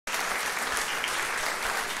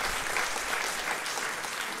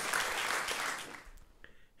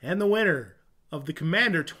And the winner of the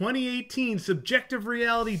Commander 2018 Subjective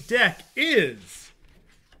Reality deck is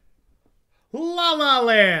La La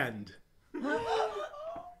Land.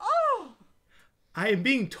 Oh! I am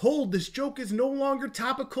being told this joke is no longer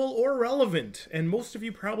topical or relevant, and most of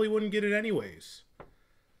you probably wouldn't get it anyways.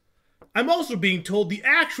 I'm also being told the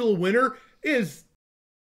actual winner is...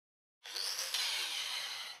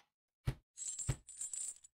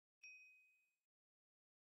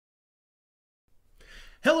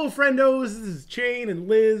 Hello, friendos. This is Chain and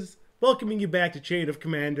Liz, welcoming you back to Chain of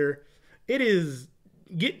Commander. It is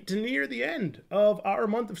getting to near the end of our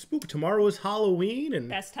month of Spoop. Tomorrow is Halloween and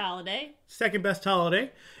Best holiday. second best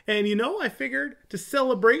holiday. And you know, I figured to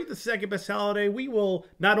celebrate the second best holiday, we will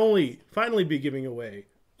not only finally be giving away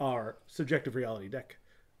our Subjective Reality deck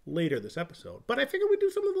later this episode, but I figured we'd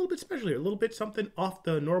do something a little bit special here, a little bit something off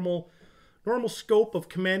the normal scope of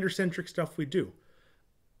Commander-centric stuff we do.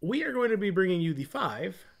 We are going to be bringing you the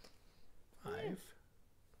five.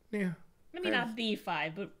 Yeah. Maybe not the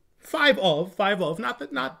five, but Five of,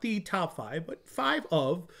 not the top five, but five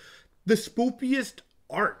of the spoopiest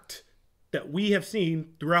art that we have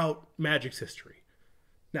seen throughout Magic's history.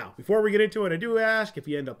 Now, before we get into it, I do ask, if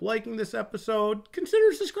you end up liking this episode,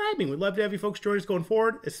 consider subscribing. We'd love to have you folks join us going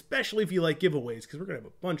forward, especially if you like giveaways, because we're going to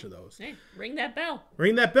have a bunch of those. hey, ring that bell.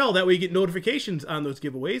 Ring that bell, that way you get notifications on those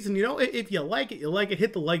giveaways. And you know, if you like it,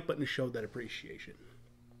 hit the like button to show that appreciation.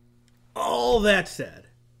 All that said,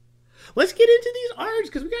 let's get into these arts,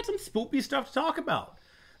 because we got some spoopy stuff to talk about.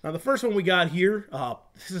 Now, the first one we got here,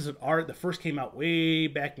 this is an art that first came out way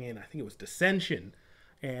back in, I think it was Dissension.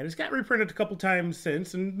 And it's got reprinted a couple times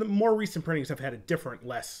since, and the more recent printings have had a different,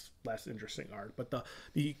 less interesting art. But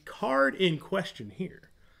the card in question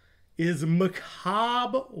here is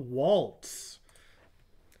Macabre Waltz.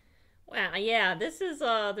 Wow, yeah, this is,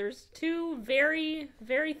 there's two very,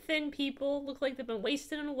 very thin people. Look like they've been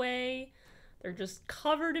wasting away. They're just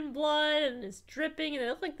covered in blood, and it's dripping, and they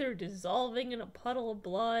look like they're dissolving in a puddle of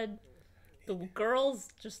blood. The girl's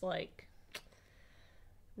just, like,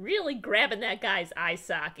 really grabbing that guy's eye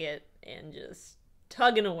socket and just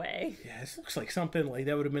tugging away. Yeah, this looks like something like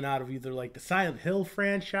that would have been out of either, like, the Silent Hill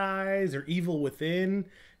franchise or Evil Within.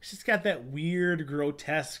 It's just got that weird,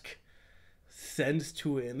 grotesque sense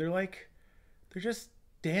to it, and they're just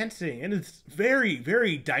dancing, and it's very,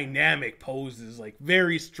 very dynamic poses, like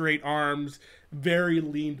very straight arms, very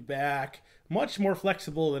leaned back, much more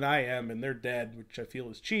flexible than I am, and they're dead, which I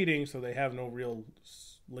feel is cheating, so they have no real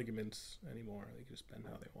ligaments anymore. They can just bend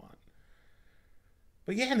how they want.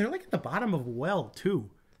 But yeah, and they're like at the bottom of a well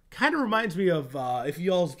too. Kind of reminds me of if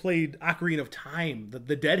you all played Ocarina of Time,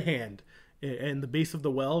 the dead hand and the base of the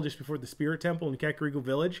well just before the Spirit Temple in Kakariko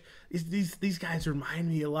Village. These guys remind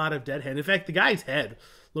me a lot of Dead Hand. In fact, the guy's head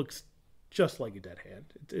looks just like a Dead Hand.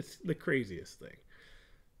 It's the craziest thing.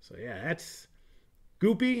 So yeah, that's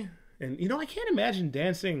goopy. And you know, I can't imagine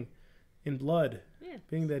dancing in blood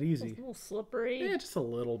being that easy. It's a little slippery. Yeah, just a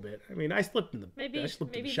little bit. I mean, I slipped in the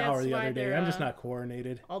shower that's the why other day. I'm just not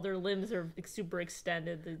coordinated. All their limbs are like, super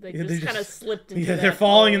extended. They Yeah, just kind of slipped into Yeah, that they're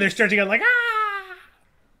falling pose. and they're stretching out like, ah!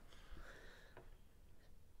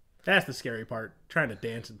 That's the scary part, trying to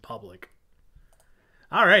dance in public.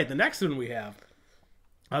 All right, the next one we have.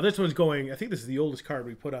 This one's going, I think this is the oldest card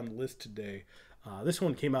we put on the list today. This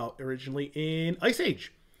one came out originally in Ice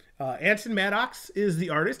Age. Anson Maddox is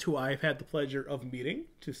the artist who I've had the pleasure of meeting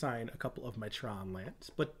to sign a couple of my Tron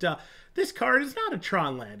lands. But this card is not a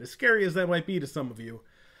Tron land, as scary as that might be to some of you.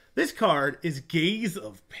 This card is Gaze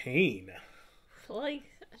of Pain. Like,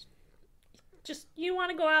 just, you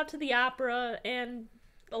want to go out to the opera, and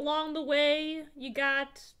along the way, you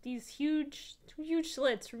got these huge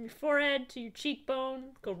slits from your forehead to your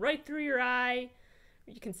cheekbone, go right through your eye.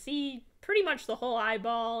 You can see pretty much the whole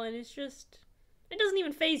eyeball, and it's just... It doesn't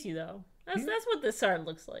even faze you, though. That's what this art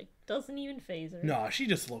looks like. Doesn't even faze her. No, she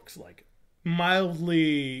just looks like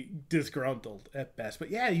mildly disgruntled at best. But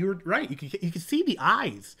yeah, you were right. You can see the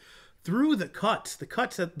eyes through the cuts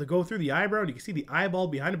that go through the eyebrow. And you can see the eyeball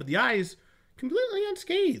behind it, but the eyes completely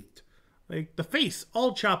unscathed. Like the face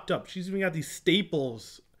all chopped up. She's even got these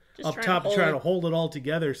staples Just up top to try to hold it all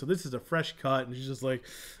together. So this is a fresh cut, and she's just like,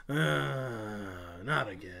 not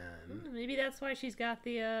again. Maybe that's why she's got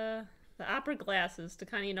the opera glasses to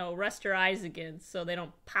kind of, rest her eyes again so they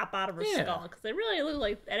don't pop out of her skull. Because they really look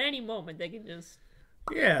like at any moment they can just...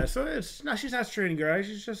 Yeah, so she's not straining her eyes.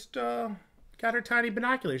 She's just got her tiny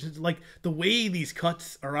binoculars. It's like the way these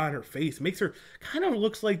cuts are on her face makes her kind of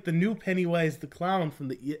looks like the new Pennywise the Clown from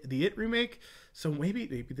the It remake. So maybe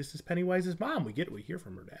this is Pennywise's mom. We hear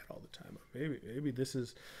from her dad all the time. Maybe this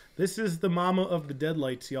is the mama of the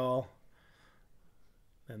Deadlights, y'all.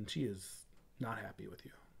 And she is not happy with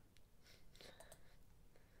you.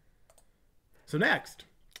 So next,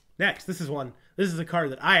 this is a card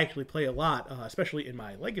that I actually play a lot, especially in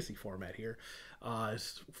my Legacy format here.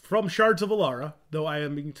 It's from Shards of Alara, though I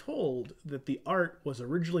am being told that the art was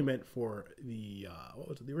originally meant for the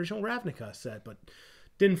the original Ravnica set, but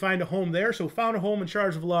didn't find a home there, so found a home in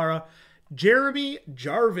Shards of Alara. Jeremy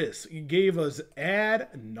Jarvis gave us Ad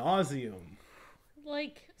Nauseum.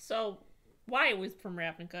 So why it was from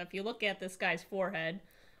Ravnica, if you look at this guy's forehead,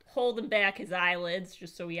 holding back his eyelids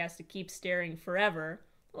just so he has to keep staring forever,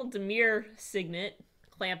 little Dimir signet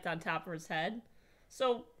clamped on top of his head.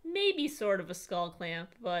 So maybe sort of a skull clamp,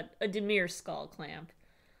 but a Dimir skull clamp.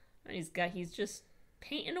 And he's just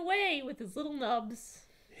painting away with his little nubs.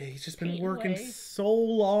 Yeah, he's just been working so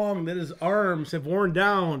long that his arms have worn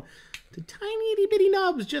down to tiny itty bitty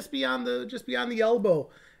nubs just beyond the elbow.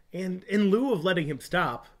 And in lieu of letting him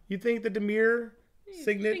stop, you think the Dimir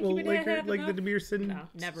signet will like the Dimir Syndicate? No,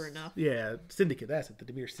 never enough. Yeah, Syndicate. That's it. The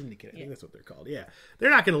Dimir Syndicate. I think that's what they're called. Yeah, they're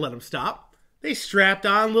not going to let him stop. They strapped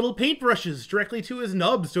on little paintbrushes directly to his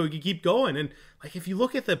nubs so he could keep going. And like if you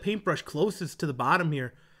look at the paintbrush closest to the bottom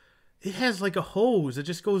here, it has like a hose that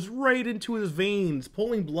just goes right into his veins,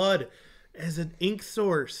 pulling blood as an ink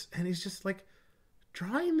source. And he's just like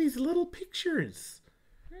drawing these little pictures.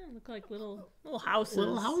 Yeah, look like little houses.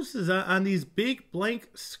 Little houses on these big blank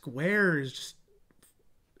squares, just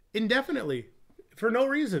indefinitely, for no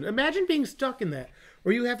reason. Imagine being stuck in that,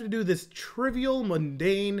 where you have to do this trivial,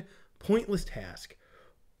 mundane, pointless task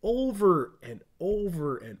over and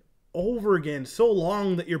over and over again, so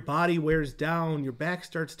long that your body wears down, your back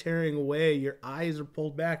starts tearing away, your eyes are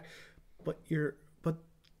pulled back, but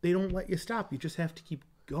they don't let you stop. You just have to keep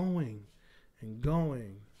going and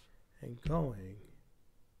going and going.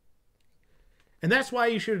 And that's why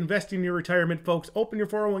you should invest in your retirement, folks. Open your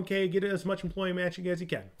 401k, get as much employee matching as you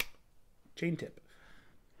can. Chain tip.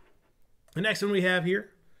 The next one we have here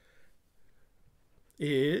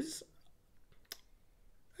is,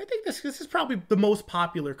 I think this is probably the most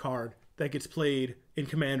popular card that gets played in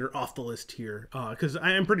Commander off the list here, because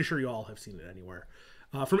I am pretty sure you all have seen it anywhere.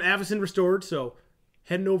 From Avacyn Restored, so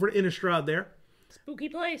heading over to Innistrad there. Spooky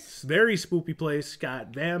place. Very spooky place.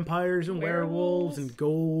 Got vampires and werewolves and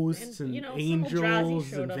ghosts and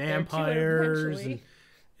angels and vampires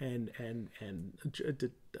and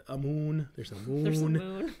a moon. There's a moon. There's a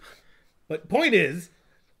moon. But point is,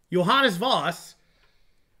 Johannes Voss,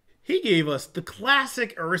 he gave us the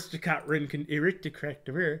classic aristocrat win condition.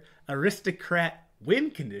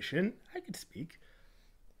 I could speak.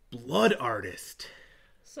 Blood Artist.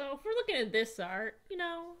 So if we're looking at this art,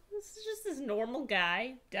 this is just this normal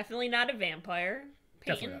guy. Definitely not a vampire.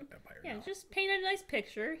 Definitely not a vampire. Yeah, no. just painted a nice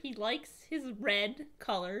picture. He likes his red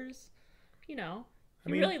colors. He I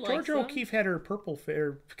mean, really likes Georgia O'Keeffe had her purple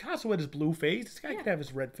face. Picasso had his blue face. This guy could have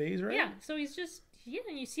his red face, right? Yeah, so he's just,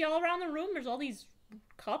 and you see all around the room, there's all these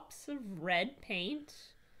cups of red paint.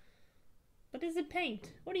 But is it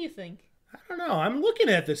paint? What do you think? I don't know. I'm looking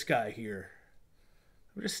at this guy here.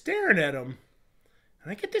 I'm just staring at him.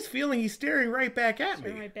 And I get this feeling he's staring right back at me.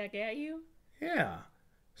 Staring right back at you? Yeah.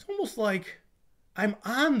 It's almost like I'm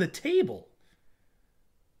on the table.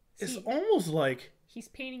 It's almost like he's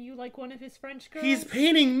painting you like one of his French girls? He's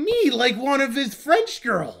painting me like one of his French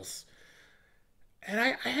girls. And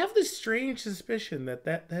I have this strange suspicion that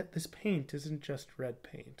this paint isn't just red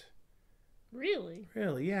paint. Really?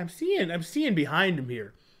 Really, yeah. I'm seeing behind him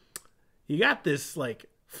here. You got this like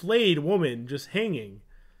flayed woman just hanging,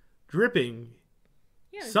 dripping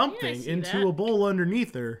something into a bowl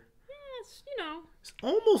underneath her. Yeah, it's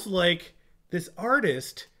almost like this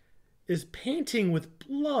artist is painting with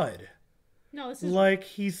blood. No, this is like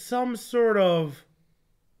he's some sort of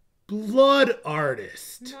blood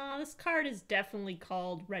artist. No, this card is definitely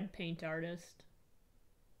called Red Paint Artist.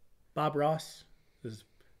 Bob Ross is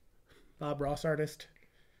Bob Ross artist.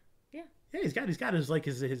 Yeah. Yeah, he's got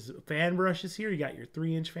his fan brushes here. You got your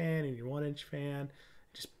 3-inch fan and your 1-inch fan.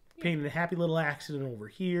 Just painted a happy little accident over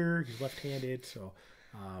here. He's left-handed, so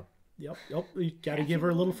yep. You gotta give her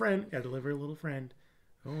a little friend. Gotta deliver a little friend.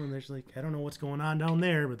 Oh, and there's I don't know what's going on down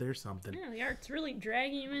there, but there's something. Yeah, the art's really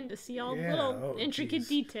dragging you in to see all the little intricate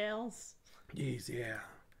details. Jeez, yeah.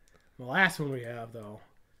 The last one we have, though.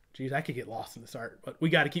 Jeez, I could get lost in this art, but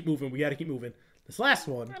we gotta keep moving. This last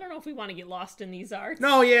one. I don't know if we want to get lost in these arts.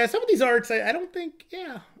 No, yeah, some of these arts, I don't think,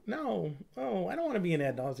 no. Oh, I don't want to be an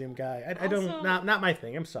ad nauseum guy. I don't, not my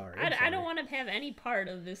thing. I'm sorry. I don't want to have any part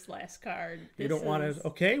of this last card. You don't want to,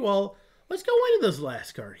 okay, well, let's go into this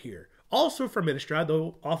last card here. Also from Innistrad,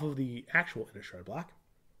 though, off of the actual Innistrad block.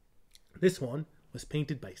 This one was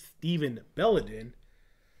painted by Stephen Belladin.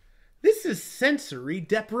 This is Sensory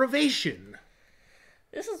Deprivation.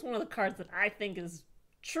 This is one of the cards that I think is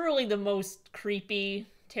truly the most creepy,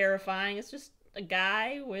 terrifying. It's just a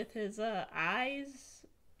guy with his eyes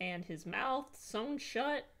and his mouth sewn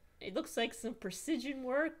shut. It looks like some precision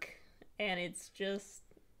work, and it's just,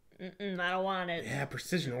 I don't want it. Yeah,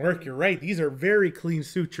 precision work. You're right. These are very clean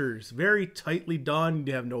sutures, very tightly done.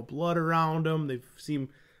 You have no blood around them. They seem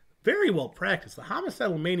very well practiced. The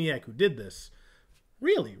homicidal maniac who did this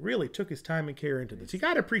really, really took his time and care into this. You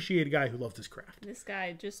got to appreciate a guy who loves his craft. This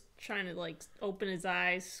guy just trying to like open his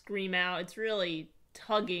eyes, scream out. It's really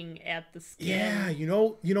tugging at the skin.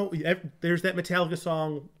 Yeah, there's that Metallica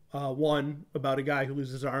song, one about a guy who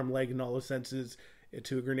loses his arm, leg, and all his senses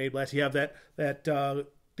to a grenade blast. You have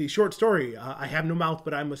the short story, I Have No Mouth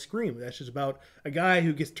But I Must Scream. That's just about a guy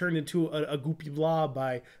who gets turned into a goopy blob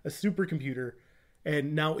by a supercomputer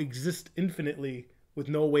and now exists infinitely with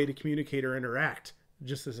no way to communicate or interact,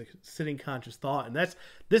 just as a sitting conscious thought. And that's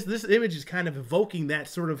this image is kind of evoking that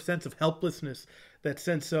sort of sense of helplessness, that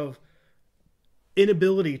sense of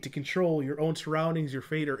inability to control your own surroundings, your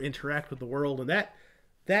fate, or interact with the world. And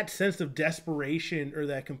that sense of desperation, or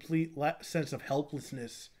that complete sense of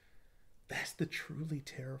helplessness, that's the truly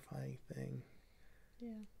terrifying thing.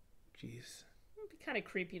 Yeah. Jeez. It'd be kind of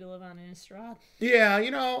creepy to live on Innistrad. Yeah,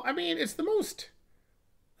 it's the most,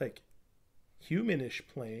 like, humanish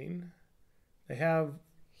plane. They have...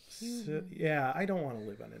 yeah, I don't want to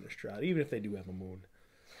live on Innistrad, even if they do have a moon.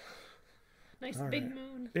 Nice big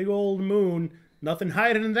moon. Big old moon. Nothing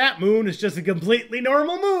hiding in that moon. It's just a completely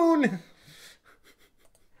normal moon.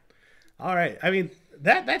 All right. I mean,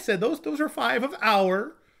 that said, those are 5 of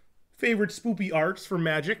our favorite spoopy arts for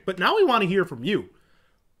Magic, but now we want to hear from you.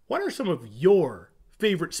 What are some of your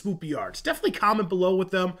favorite spoopy arts? Definitely comment below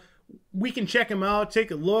with them. We can check them out,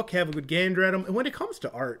 take a look, have a good gander at them. And when it comes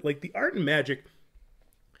to art, like the art in Magic,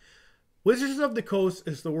 Wizards of the Coast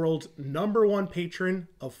is the world's #1 patron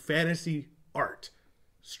of fantasy art,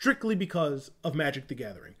 strictly because of Magic the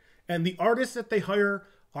Gathering. And the artists that they hire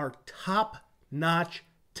are top-notch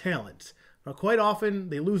talent. Now, quite often,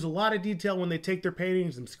 they lose a lot of detail when they take their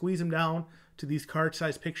paintings and squeeze them down to these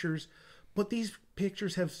card-sized pictures. But these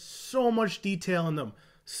pictures have so much detail in them,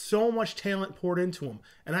 so much talent poured into them.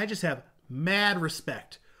 And I just have mad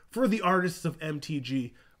respect for the artists of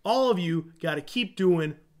MTG. All of you got to keep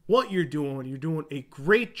doing what you're doing. You're doing a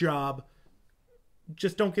great job.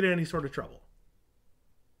 Just don't get in any sort of trouble.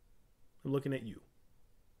 I'm looking at you,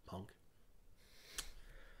 punk.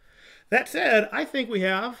 That said, I think we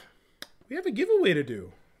have a giveaway to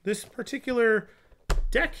do. This particular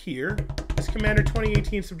deck here is Commander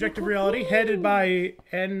 2018 Subjective Reality, headed by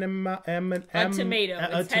A tomato.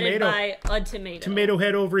 It's headed by a tomato. Tomato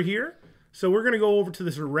head over here. So we're going to go over to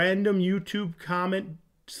this random YouTube comment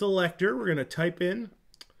selector. We're going to type in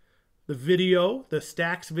the video, the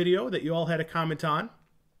Stacks video that you all had a comment on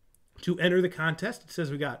to enter the contest. It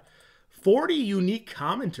says we got 40 unique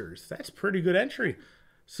commenters. That's a pretty good entry.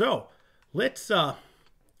 So let's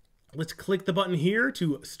click the button here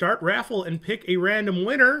to start raffle and pick a random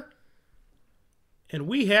winner. And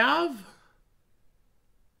we have...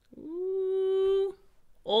 Ooh,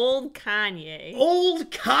 Old Kanye. Old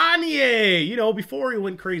Kanye! Before he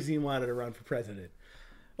went crazy and wanted to run for president.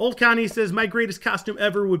 Old Kanye says, my greatest costume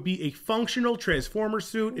ever would be a functional Transformer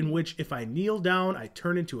suit in which if I kneel down, I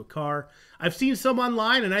turn into a car. I've seen some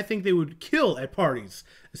online and I think they would kill at parties,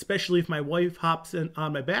 especially if my wife hops in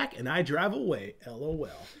on my back and I drive away. LOL.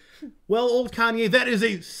 Well, Old Kanye, that is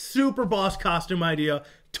a super boss costume idea.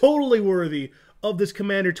 Totally worthy of this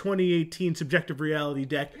Commander 2018 Subjective Reality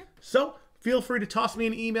deck. So feel free to toss me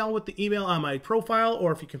an email with the email on my profile,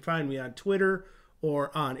 or if you can find me on Twitter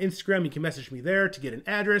or on Instagram, you can message me there to get an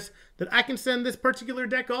address that I can send this particular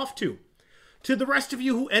deck off to. To the rest of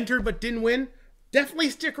you who entered but didn't win,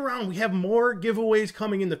 definitely stick around. We have more giveaways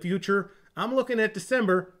coming in the future. I'm looking at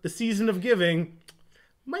December, the season of giving.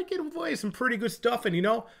 Might give away some pretty good stuff, and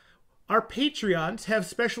our Patreons have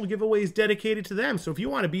special giveaways dedicated to them. So if you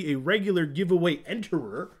want to be a regular giveaway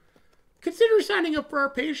enterer, consider signing up for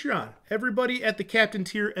our Patreon. Everybody at the Captain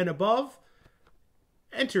tier and above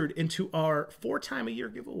entered into our 4-time-a-year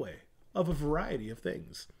giveaway of a variety of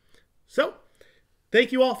things. So,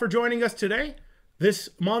 thank you all for joining us today. This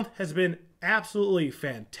month has been absolutely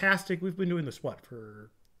fantastic. We've been doing this,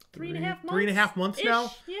 for 3.5 months? 3.5 months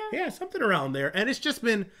now? Yeah, something around there. And it's just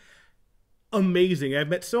been amazing. I've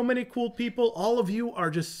met so many cool people. All of you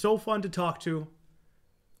are just so fun to talk to.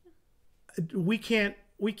 We can't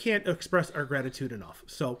express our gratitude enough.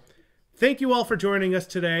 So, thank you all for joining us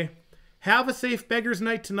today. Have a safe Beggar's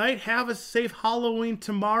Night tonight. Have a safe Halloween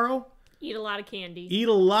tomorrow. Eat a lot of candy. Eat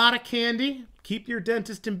a lot of candy. Keep your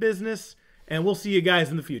dentist in business. And we'll see you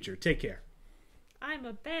guys in the future. Take care. I'm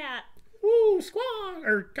a bat. Woo! Boo, squawk,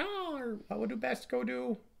 or caw, or what would do best go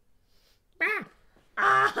do?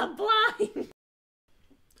 Blind.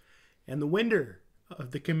 And the winner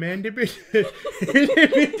of the Commander And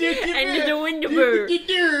the Winderburr.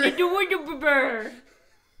 And the Winderburr.